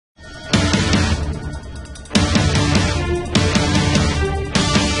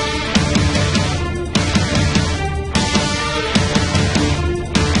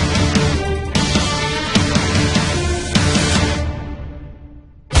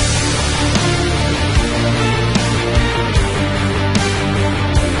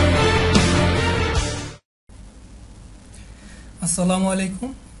আসসালামু আলাইকুম।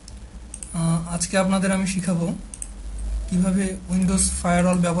 আজকে আপনাদের আমি শিখাবো কিভাবে উইন্ডোজ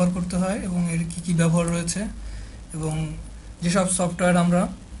ফায়ারওয়াল ব্যবহার করতে হয় এবং এর কি কি ব্যবহার রয়েছে এবং যেসব সফটওয়্যার আমরা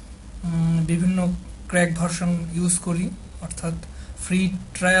বিভিন্ন ক্র্যাক ভার্সন ইউজ করি, অর্থাৎ ফ্রি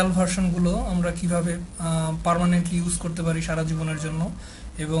ট্রায়াল ভার্সনগুলো আমরা কিভাবে পার্মানেন্টলি ইউজ করতে পারি সারা জীবনের জন্য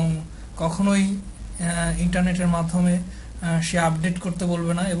এবং কখনোই ইন্টারনেটের মাধ্যমে সে আপডেট করতে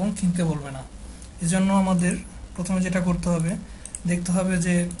বলবে না এবং কিনতে বলবে না। এজন্য আমাদের প্রথমে যেটা করতে হবে, দেখতে হবে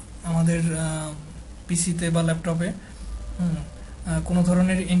যে আমাদের পিসিতে বা ল্যাপটপে কোনো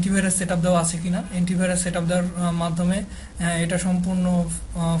ধরনের অ্যান্টিভাইরাস সেটআপ দেওয়া আছে কিনা। অ্যান্টিভাইরাস সেটআপ দেওয়ার মাধ্যমে এটা সম্পূর্ণ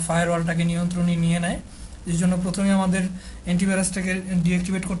ফায়ারওয়ালটাকে নিয়ন্ত্রণে নিয়ে নেয়। এর জন্য প্রথমে আমাদের অ্যান্টিভাইরাসটাকে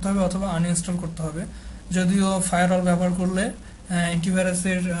ডিঅ্যাক্টিভেট করতে হবে অথবা আনইনস্টল করতে হবে। যদিও ফায়ারওয়াল ব্যবহার করলে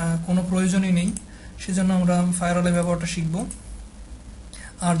অ্যান্টিভাইরাসের কোনো প্রয়োজনই নেই, সেজন্য আমরা ফায়ারওয়ালের ব্যবহারটা শিখব।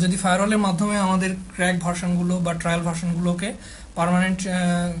 আর যদি ফায়ারওয়ালের মাধ্যমে আমাদের ক্র্যাক ভার্সনগুলো বা ট্রায়াল ভার্সনগুলোকে পার্মানেন্ট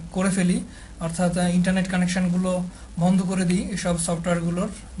করে ফেলি, অর্থাৎ ইন্টারনেট কানেকশানগুলো বন্ধ করে দিই এসব সফটওয়্যারগুলোর,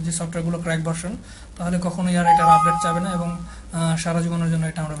 যে সফটওয়্যারগুলো ক্র্যাক ভার্সন, তাহলে কখনোই আর এটার আপডেট যাবে না এবং সারা জীবনের জন্য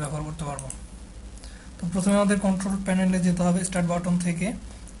এটা আমরা ব্যবহার করতে পারবো। তো প্রথমে আমাদের কন্ট্রোল প্যানেলে যেতে হবে। স্টার্ট বাটন থেকে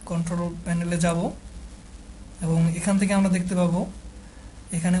কন্ট্রোল প্যানেলে যাব এবং এখান থেকে আমরা দেখতে পাবো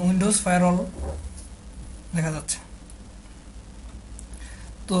এখানে উইন্ডোজ ফায়ারওয়াল দেখা যাচ্ছে।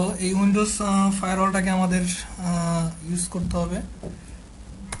 তো এই উইন্ডোজ ফায়ারওয়ালটাকে আমাদের ইউজ করতে হবে।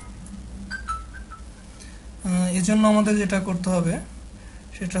 এর জন্য আমাদের যেটা করতে হবে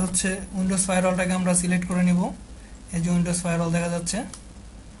সেটা হচ্ছে উইন্ডোজ ফায়ারওয়ালটাকে আমরা সিলেক্ট করে নিব। এই যে উইন্ডোজ ফায়ারওয়াল দেখা যাচ্ছে,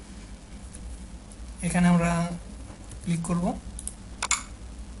 এখানে আমরা ক্লিক করব।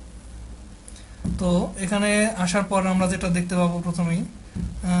 তো এখানে আসার পর আমরা যেটা দেখতে পাবো প্রথমেই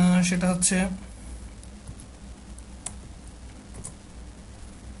সেটা হচ্ছে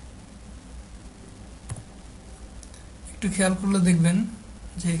একটু খেয়াল করলে দেখবেন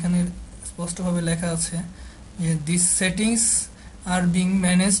যে এখানে স্পষ্টভাবে লেখা আছে যে this settings are being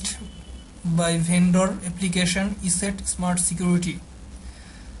managed by vendor application ইসেট smart security,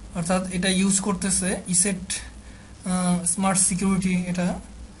 অর্থাৎ এটা ইউজ করতেছে ইসেট স্মার্ট সিকিউরিটি, এটা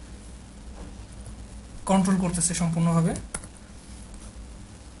কন্ট্রোল করতেছে সম্পূর্ণভাবে।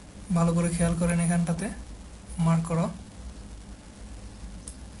 ভালো করে খেয়াল করেন, এখানটাতে মার্ক করা।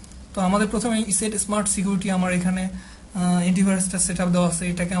 তো আমাদের প্রথমে ইসেট স্মার্ট সিকিউরিটি, আমার এখানে অ্যান্টিভাইরাসটা সেটআপ দেওয়া আছে,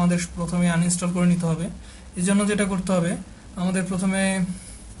 এটাকে আমাদের প্রথমে আনইনস্টল করে নিতে হবে। এর জন্য যেটা করতে হবে, আমাদের প্রথমে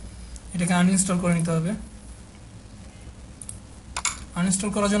এটাকে আনইনস্টল করে নিতে হবে। আনইনস্টল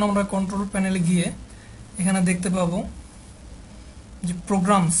করার জন্য আমরা কন্ট্রোল প্যানেলে গিয়ে এখানে দেখতে পাবো যে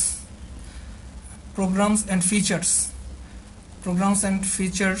প্রোগ্রামস অ্যান্ড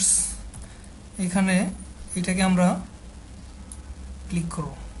ফিচার্স, এখানে এটাকে আমরা ক্লিক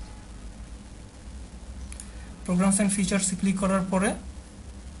করব। প্রোগ্রামস অ্যান্ড ফিচার্স ক্লিক করার পরে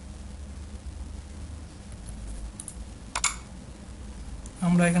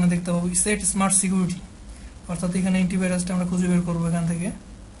আমরা এখানে দেখতে পাবো সেট স্মার্ট সিকিউরিটি, অর্থাৎ এখানে অ্যান্টিভাইরাসটা আমরা খুঁজে বের করবো এখান থেকে।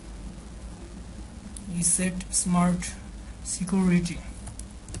 সেট স্মার্ট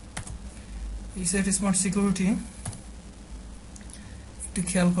সিকিউরিটি একটু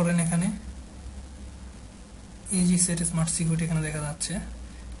খেয়াল করেন, এখানে এই যে সেট স্মার্ট সিকিউরিটি এখানে দেখা যাচ্ছে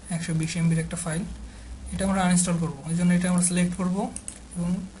 120 MB একটা ফাইল, এটা আমরা আনইনস্টল করব। এই জন্য এটা আমরা সিলেক্ট করব এবং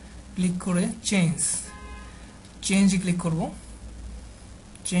ক্লিক করে চেঞ্জে ক্লিক করব।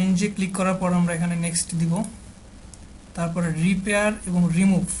 চেঞ্জে ক্লিক করার পর আমরা এখানে নেক্সট দিব। তারপরে রিপেয়ার এবং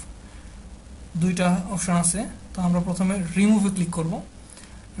রিমুভ দুইটা অপশন আছে, তো আমরা প্রথমে রিমুভে ক্লিক করব।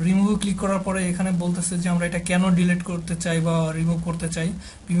 রিমুভে ক্লিক করার পরে এখানে বলতেছে যে আমরা এটা কেন ডিলিট করতে চাই বা রিমুভ করতে চাই,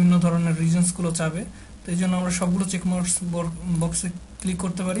 বিভিন্ন ধরনের রিজনসগুলো চাবে। তো এই জন্য আমরা সবগুলো চেকমার্কস বক্সে ক্লিক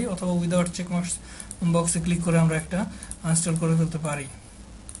করতে পারি অথবা উইদাউট চেকমার্কস বক্সে ক্লিক করে আমরা একটা ইনস্টল করে ফেলতে পারি।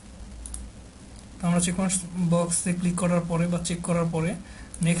 তো আমরা চেকমার্কস বক্সে ক্লিক করার পরে বা চেক করার পরে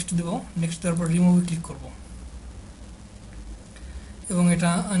নেক্সট দেব। নেক্সট দেওয়ার পর রিমুভে ক্লিক করব এবং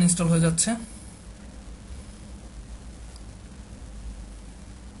এটা আনইনস্টল হয়ে যাচ্ছে।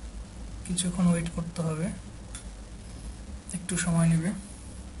 কিছুক্ষণ ওয়েট করতে হবে, একটু সময় নেবে।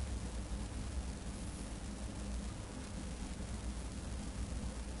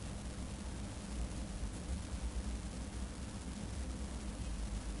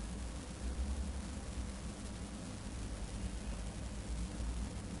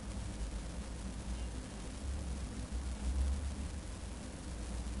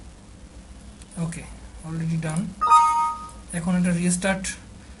 ওকে, অলরেডি ডান। এখন এটা রিস্টার্ট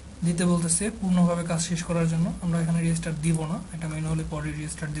দিতে বলতেছে পূর্ণভাবে কাজ শেষ করার জন্য। আমরা এখানে রিস্টার্ট দিব না, এটা ম্যানুয়ালি পরে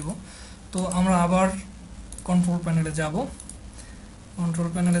রিস্টার্ট দিব। তো আমরা আবার কন্ট্রোল প্যানেলে যাব। কন্ট্রোল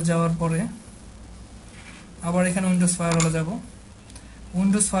প্যানেলে যাওয়ার পরে আবার এখানে উইন্ডোজ ফায়ারওয়ালে যাব।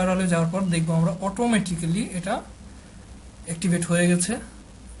 উইন্ডোজ ফায়ারওয়ালে যাওয়ার পর দেখবো আমরা অটোমেটিক্যালি এটা অ্যাক্টিভেট হয়ে গেছে,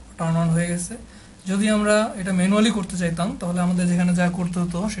 টার্ন অন হয়ে গেছে। যদি আমরা এটা ম্যানুয়ালি করতে চাইতাম তাহলে আমাদের যেখানে যা করতে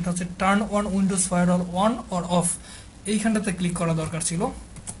হতো সেটা হচ্ছে turn on Windows firewall on or of, এইখানটাতে ক্লিক করা দরকার ছিল।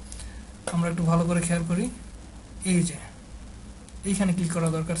 আমরা একটু ভালো করে খেয়াল করি, এই যে এইখানে ক্লিক করা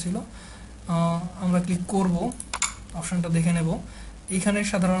দরকার ছিল। আমরা ক্লিক করব, অপশনটা দেখে নেব। এইখানে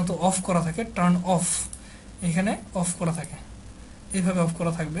সাধারণত অফ করা থাকে, টার্ন অফ, এখানে অফ করা থাকে, এইভাবে অফ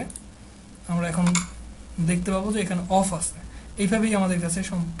করা থাকবে। আমরা এখন দেখতে পাবো যে এখানে অফ আছে, এইভাবেই আমাদের কাছে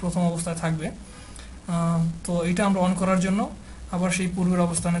প্রথম অবস্থায় থাকবে। তো এটা আমরা অন করার জন্য আবার সেই পূর্বের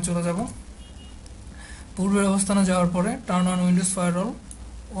অবস্থানে চলে যাব। পূর্বের অবস্থানে যাওয়ার পরে turn on Windows firewall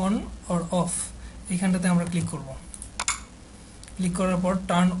on or of, এইখানটাতে আমরা ক্লিক করব। ক্লিক করার পর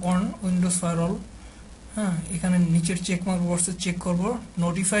টার্ন অন উইন্ডোজ ফায়ারওয়াল, হ্যাঁ, এখানে নিচের চেক মার্ক বক্সে চেক করব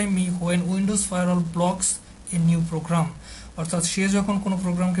notify me when Windows firewall blocks a new programme, অর্থাৎ সে যখন কোনো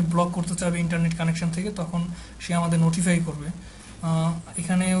প্রোগ্রামকে ব্লক করতে চাবে ইন্টারনেট কানেকশন থেকে তখন সে আমাদের নোটিফাই করবে।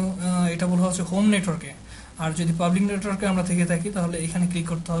 এখানেও এটা বলা হচ্ছে হোম নেটওয়ার্কে, আর যদি পাবলিক নেটওয়ার্কে আমরা থেকে থাকি তাহলে এখানে ক্লিক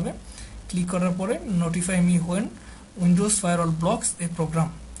করতে হবে। ক্লিক করার পরে notify me when Windows firewall blocks A programme,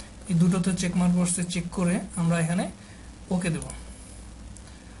 এই দুটোতে চেক মার্ক বক্সে চেক করে আমরা এখানে ওকে দেব।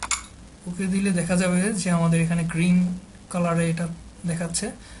 ওকে দিলে দেখা যাবে যে আমাদের এখানে গ্রিন কালারে এটা দেখাচ্ছে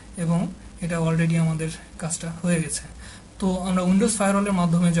এবং এটা অলরেডি আমাদের কাজটা হয়ে গেছে। তো আমরা উইন্ডোজ ফায়ারওয়ালের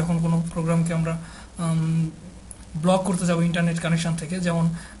মাধ্যমে যখন কোনো প্রোগ্রামকে আমরা ব্লক করতে যাব ইন্টারনেট কানেকশন থেকে, যেমন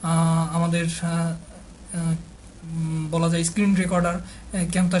আমাদের বলা যায় স্ক্রিন রেকর্ডার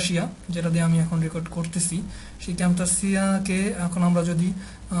ক্যামতাসিয়া, যেটা দিয়ে আমি এখন রেকর্ড করতেছি, সেই ক্যামতাসিয়াকে এখন আমরা যদি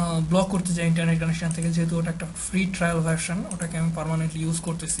ব্লক করতে যাই ইন্টারনেট কানেকশন থেকে, যেহেতু ওটা একটা ফ্রি ট্রায়াল ভার্সন, ওটাকে আমি পার্মানেন্টলি ইউজ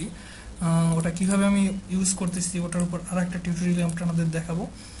করতেছি। ওটা কিভাবে আমি ইউজ করতেছি ওটার উপর আর একটা টিউটোরিয়াল আপনাদের দেখাবো।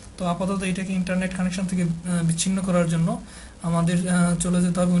 তো আপাতত এটাকে ইন্টারনেট কানেকশন থেকে বিচ্ছিন্ন করার জন্য আমাদের চলে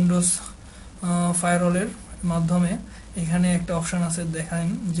যেতে হবে উইন্ডোজ ফায়ারওয়ালের মাধ্যমে। এখানে একটা অপশান আছে, দেখান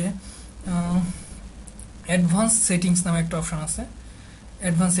যে অ্যাডভান্স সেটিংস নামে একটা অপশান আছে,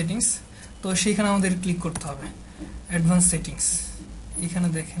 অ্যাডভান্স সেটিংস। তো সেইখানে আমাদের ক্লিক করতে হবে অ্যাডভান্স সেটিংস, এখানে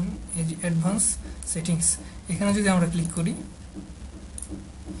দেখেন এই যে অ্যাডভান্স সেটিংস, এখানে যদি আমরা ক্লিক করি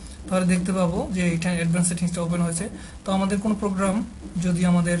তাহলে দেখতে পাবো যে এটা অ্যাডভান্স সেটিংসটা ওপেন হয়েছে। তো আমাদের কোনো প্রোগ্রাম যদি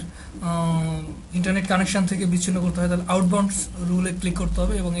আমাদের ইন্টারনেট কানেকশন থেকে বিচ্ছিন্ন করতে হয় তাহলে আউটবাউন্ড রুলে ক্লিক করতে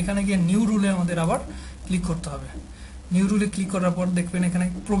হবে এবং এখানে গিয়ে নিউ রুলে আমাদের আবার ক্লিক করতে হবে। নিউ রুলে ক্লিক করার পর দেখবেন এখানে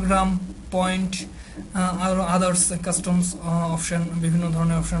প্রোগ্রাম, পয়েন্ট, আর আদার্স কাস্টমস অপশন, বিভিন্ন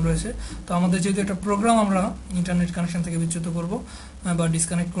ধরনের অপশন রয়েছে। তো আমাদের যেহেতু একটা প্রোগ্রাম আমরা ইন্টারনেট কানেকশন থেকে বিচ্যুত করব বা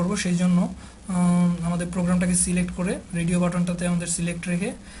ডিসকানেক্ট করব, সেই জন্য আমাদের প্রোগ্রামটাকে সিলেক্ট করে রেডিও বাটনটাতে আমাদের সিলেক্ট রেখে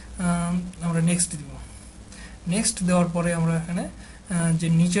আমরা নেক্সট দিব। নেক্সট দেওয়ার পরে আমরা এখানে যে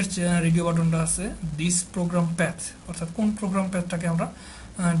নিচের রেডিও বাটনটা আছে দিস প্রোগ্রাম প্যাথ, অর্থাৎ কোন প্রোগ্রাম প্যাথটাকে আমরা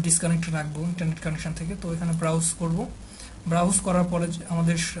ডিসকানেক্ট রাখবো ইন্টারনেট কানেকশন থেকে, তো এখানে ব্রাউজ করব। ব্রাউজ করার পরে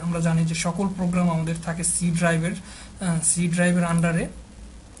আমরা জানি যে সকল প্রোগ্রাম আমাদের থাকে সি ড্রাইভের আন্ডারে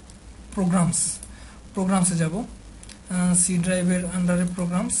প্রোগ্রামসে যাব। সি ড্রাইভের আন্ডারে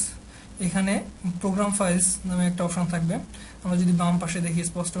প্রোগ্রামস, এখানে প্রোগ্রাম ফাইলস নামে একটা অপশন থাকবে। আমরা যদি বাম পাশে দেখি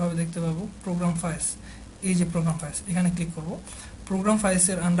স্পষ্টভাবে দেখতে পাবো প্রোগ্রাম ফাইলস, এই যে প্রোগ্রাম ফাইলস, এখানে ক্লিক করব। প্রোগ্রাম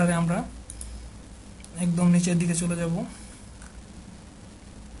ফাইলসের আন্ডারে আমরা একদম নিচের দিকে চলে যাব,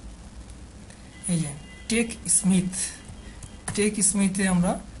 এই যে টেক স্মিথে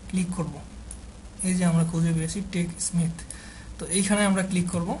আমরা ক্লিক করব। এই যে আমরা খুঁজে পেয়েছি টেক স্মিথ, তো এইখানে আমরা ক্লিক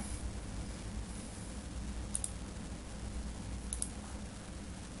করব।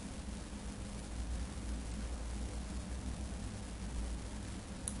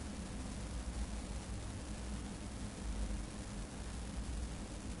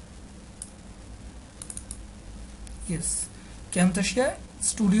 ক্যামতাসিয়া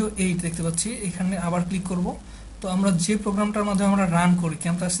স্টুডিও 8 দেখতে পাচ্ছি, এখানে আবার ক্লিক করব। তো আমরা যে প্রোগ্রামটার মাধ্যমে আমরা রান করি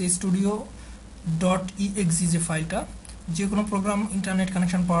ক্যামতাসিয়া স্টুডিও .exe যে ফাইলটা, যে কোনো প্রোগ্রাম ইন্টারনেট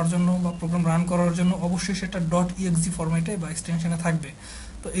কানেকশন পাওয়ার জন্য বা প্রোগ্রাম রান করার জন্য অবশ্যই সেটা .exe ফরম্যাটে বা এক্সটেনশনে থাকবে।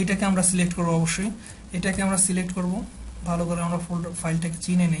 তো এইটাকে আমরা সিলেক্ট করব, অবশ্যই এটাকে আমরা সিলেক্ট করব। ভালো করে আমরা ফাইলটাকে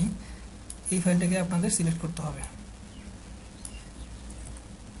চিনে নেই, এই ফাইলটাকে আপনাদের সিলেক্ট করতে হবে,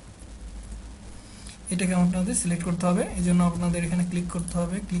 এটাকে আপনাদের সিলেক্ট করতে হবে। এই জন্য আপনাদের এখানে ক্লিক করতে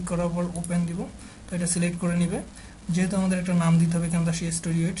হবে, ক্লিক করার পর ওপেন দিব। তো এটা সিলেক্ট করে নিবে, যেহেতু আমাদের একটা নাম দিতে হবে ক্যামতাসিয়া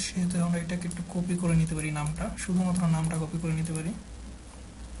স্টুডিও 8, সেহেতু আমরা এটাকে একটু কপি করে নিতে পারি, নামটা শুধুমাত্র নামটা কপি করে নিতে পারি।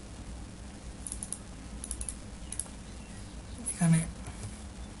 এখানে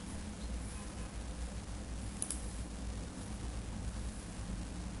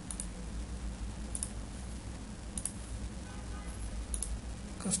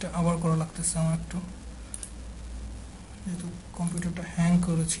কাজটা আবার করা লাগতেছে আমার একটু, যেহেতু কম্পিউটারটা হ্যাং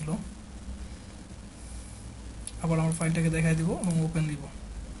করেছিল, আবার আমার ফাইলটাকে দেখাই দিব এবং ওপেন দিব।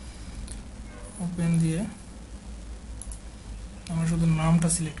 ওপেন দিয়ে আমরা শুধু নামটা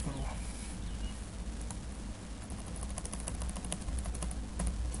সিলেক্ট করব।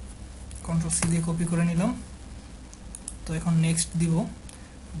 কন্ট্রোল সি দিয়ে কপি করে নিলাম। তো এখন নেক্সট দিব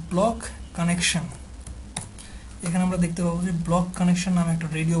ব্লক কানেকশন। এখানে আমরা দেখতে পাবো যে ব্লক কানেকশন নামে একটা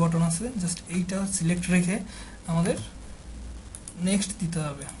রেডিও বাটন আছে, জাস্ট এইটা সিলেক্ট রেখে আমাদের নেক্সট দিতে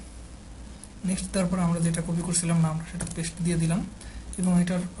হবে। নেক্সট তারপর আমরা যেটা কপি করছিলাম নামটা সেটা পেস্ট দিয়ে দিলাম এবং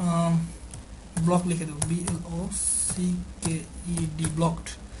এটার ব্লক লিখে দেবো, BLOCKED, ব্লকড,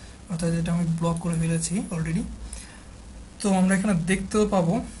 অর্থাৎ এটা আমি ব্লক করে ফেলেছি অলরেডি। তো আমরা এখানে দেখতেও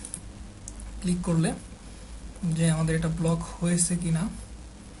পাবো ক্লিক করলে যে আমাদের এটা ব্লক হয়েছে কিনা।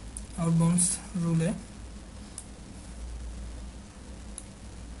 আউটবাউন্ডস রুলে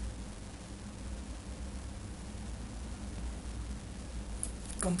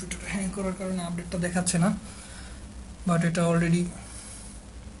কম্পিউটার হ্যাং করার কারণে আপডেটটা দেখাচ্ছে না, বাট এটা অলরেডি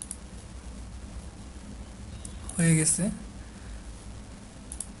হয়ে গেছে।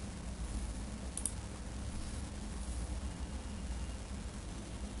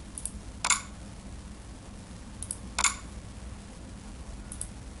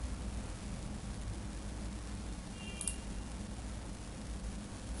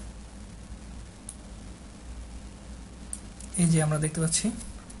 এই যে আমরা দেখতে পাচ্ছি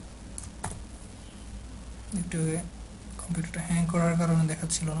একটু কম্পিউটারটা হ্যাং করার কারণে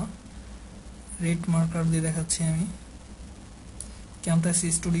দেখাচ্ছিল না, রেড মার্কার দিয়ে দেখাচ্ছি আমি ক্যাম্পাসি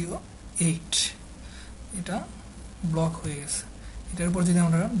স্টুডিও 8, এটা ব্লক হয়ে গেছে। এটার উপর যদি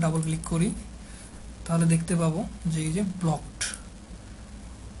আমরা ডাবল ক্লিক করি তাহলে দেখতে পাবো যে এই যে ব্লকড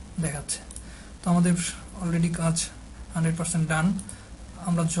দেখাচ্ছে। তো আমাদের অলরেডি কাজ 100% ডান।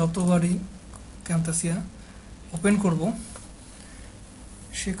 আমরা যতবারই ক্যাম্পাসিয়া ওপেন করব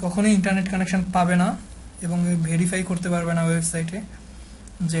সে কখনোই ইন্টারনেট কানেকশন পাবে না এবং ভেরিফাই করতে পারবে না ওয়েবসাইটে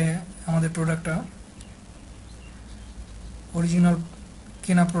যে আমাদের প্রোডাক্টটা অরিজিনাল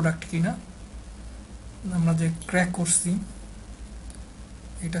কেনা প্রোডাক্ট কিনা, আমরা যে ক্র্যাক করছি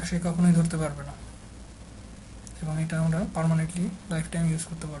এটা সে কখনোই ধরতে পারবে না এবং এটা আমরা পার্মানেন্টলি লাইফ টাইম ইউজ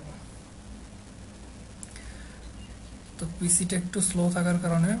করতে পারবো। তো পিসিটা একটু স্লো থাকার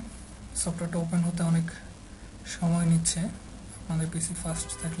কারণে সফটওয়্যারটা ওপেন হতে অনেক সময় নিচ্ছে। আপনাদের পিসি ফাস্ট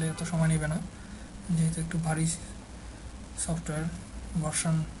থাকলে এত সময় নেবে না, যেহেতু একটু ভারী সফটওয়্যার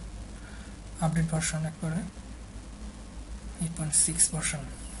ভার্সন, আপডেট ভার্সন একবারে 8.6 ভার্সন।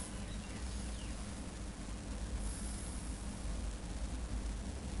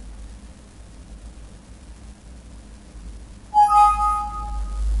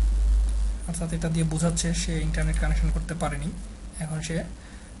 অর্থাৎ এটা দিয়ে বোঝাচ্ছে সে ইন্টারনেট কানেকশন করতে পারেনি, এখন সে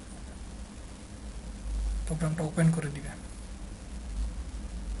প্রোগ্রামটা ওপেন করে দিবে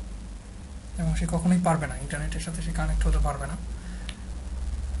এবং সে কখনোই পারবে না, ইন্টারনেটের সাথে সে কানেক্ট হতে পারবে না।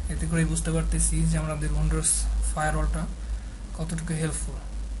 এতে করেই বুঝতে পারতেছি যে আমাদের উইন্ডোজ ফায়ারওয়ালটা কতটুকু হেল্পফুল।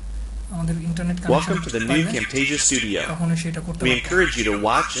 আমাদের internet connection Welcome to the new Camtasia Studio. কখনোই সেটা করতে We পারবে না। encourage you to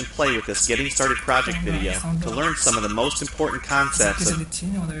watch and play with this Getting Started project video to learn some of the most important concepts কেটে of দিচ্ছি,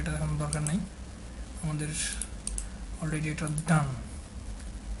 আমাদের এটা এখন দরকার নাই, আমাদের অলরেডি এটা ডান।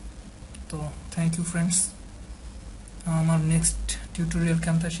 তো থ্যাংক ইউ ফ্রেন্ডস। আমার নেক্সট টিউটোরিয়াল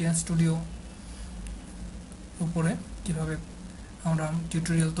ক্যাম্পাসিয়া স্টুডিও উপরে কিভাবে আমরা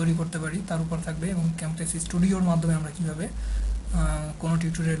টিউটোরিয়াল তৈরি করতে পারি তার উপর থাকবে এবং ক্যাম্পাসি স্টুডিওর মাধ্যমে আমরা কিভাবে কোনো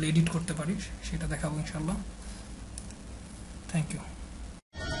টিউটোরিয়াল এডিট করতে পারি সেটা দেখাবো ইনশাল্লাহ। Thank you.